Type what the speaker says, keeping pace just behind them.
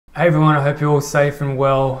Hey everyone, I hope you're all safe and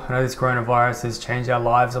well. I know this coronavirus has changed our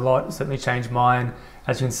lives a lot. It's certainly changed mine.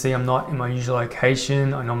 As you can see, I'm not in my usual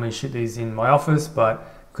location. I normally shoot these in my office,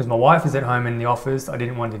 but because my wife is at home in the office, I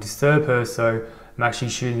didn't want to disturb her, so I'm actually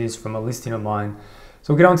shooting this from a listing of mine.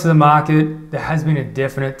 So we'll get onto the market. There has been a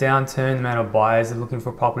definite downturn in the amount of buyers that are looking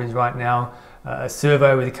for properties right now. A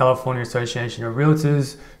survey with the California Association of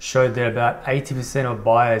Realtors showed that about 80% of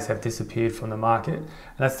buyers have disappeared from the market. And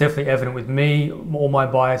that's definitely evident with me. All my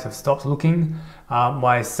buyers have stopped looking.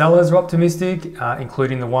 My sellers are optimistic,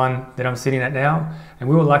 including the one that I'm sitting at now. And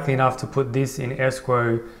we were lucky enough to put this in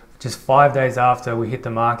escrow just 5 days after we hit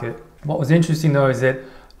the market. What was interesting though is that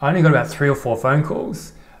I only got about 3 or 4 phone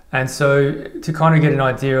calls. And so to kind of get an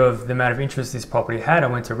idea of the amount of interest this property had, I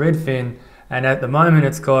went to Redfin. And at the moment,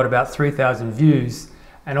 it's got about 3,000 views.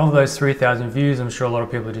 And of those 3,000 views, I'm sure a lot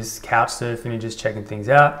of people are just couch surfing and just checking things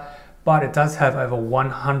out. But it does have over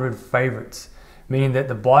 100 favorites, meaning that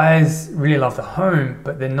the buyers really love the home,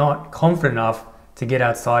 but they're not confident enough to get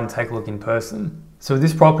outside and take a look in person. So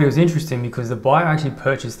this property was interesting because the buyer actually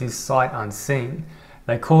purchased this sight unseen.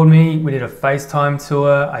 They called me, we did a FaceTime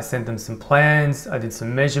tour, I sent them some plans, I did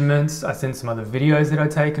some measurements, I sent some other videos that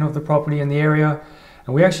I'd taken of the property in the area.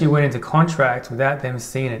 And we actually went into contract without them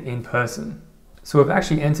seeing it in person. So we've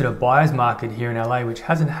actually entered a buyer's market here in LA, which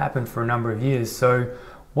hasn't happened for a number of years. So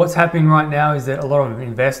what's happening right now is that a lot of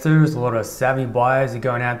investors, a lot of savvy buyers are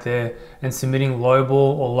going out there and submitting lowball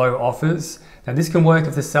or low offers. Now this can work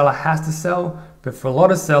if the seller has to sell, but for a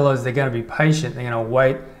lot of sellers, they're going to be patient. They're going to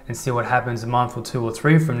wait and see what happens a month or 2 or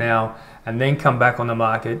 3 from now, and then come back on the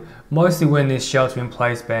market, mostly when this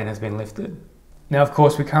shelter-in-place ban has been lifted. Now, of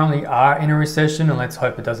course, we currently are in a recession, and let's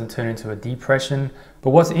hope it doesn't turn into a depression. But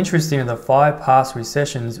what's interesting in the 5 past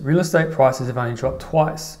recessions, real estate prices have only dropped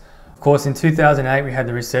twice. Of course, in 2008, we had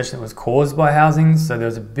the recession that was caused by housing, so there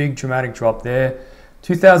was a big dramatic drop there.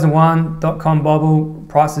 2001, dot-com bubble,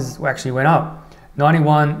 prices actually went up.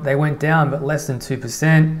 91, they went down, but less than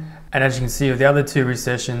 2%. And as you can see, of the other 2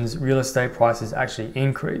 recessions, real estate prices actually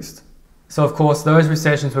increased. So of course, those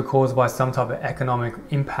recessions were caused by some type of economic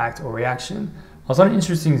impact or reaction. I was on an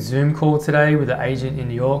interesting Zoom call today with an agent in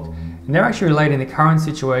New York, and they're actually relating the current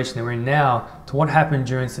situation that we're in now to what happened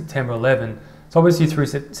during September 11. So obviously through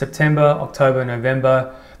September, October,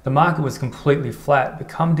 November, the market was completely flat. But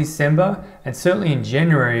come December, and certainly in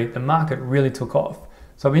January, the market really took off.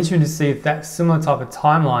 So I'm interested to see if that similar type of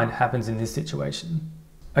timeline happens in this situation.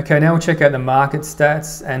 Okay, now we'll check out the market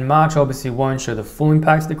stats, and March obviously won't show the full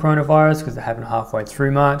impact of the coronavirus because it happened halfway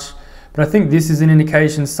through March. But I think this is an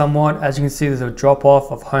indication somewhat. As you can see, there's a drop off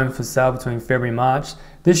of homes for sale between February and March.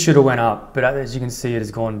 This should have went up, but as you can see, it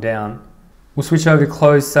has gone down. We'll switch over to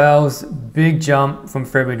closed sales. Big jump from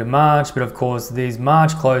February to March, but of course, these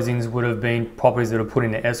March closings would have been properties that are put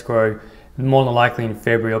into escrow more than likely in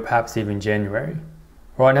February or perhaps even January.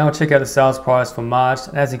 Right, now we'll check out the sales price for March.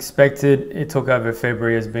 And as expected, it took over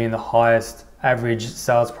February as being the highest average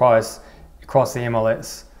sales price across the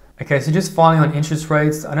MLS. Okay, so just finally on interest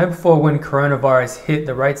rates, I know before when coronavirus hit,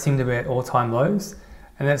 the rates seemed to be at all-time lows.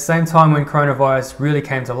 And at the same time when coronavirus really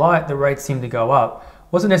came to light, the rates seemed to go up.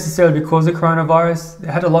 It wasn't necessarily because of coronavirus. It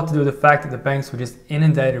had a lot to do with the fact that the banks were just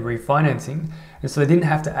inundated refinancing. And so they didn't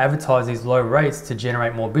have to advertise these low rates to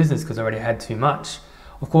generate more business because they already had too much.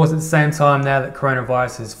 Of course, at the same time, now that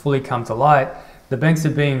coronavirus has fully come to light, the banks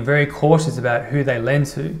are being very cautious about who they lend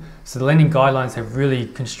to. So the lending guidelines have really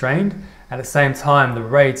constrained. At the same time, the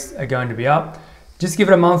rates are going to be up. Just give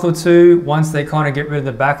it a month or 2 once they kind of get rid of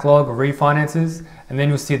the backlog of refinances, and then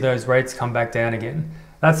you'll see those rates come back down again.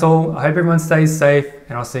 That's all. I hope everyone stays safe,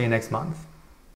 and I'll see you next month.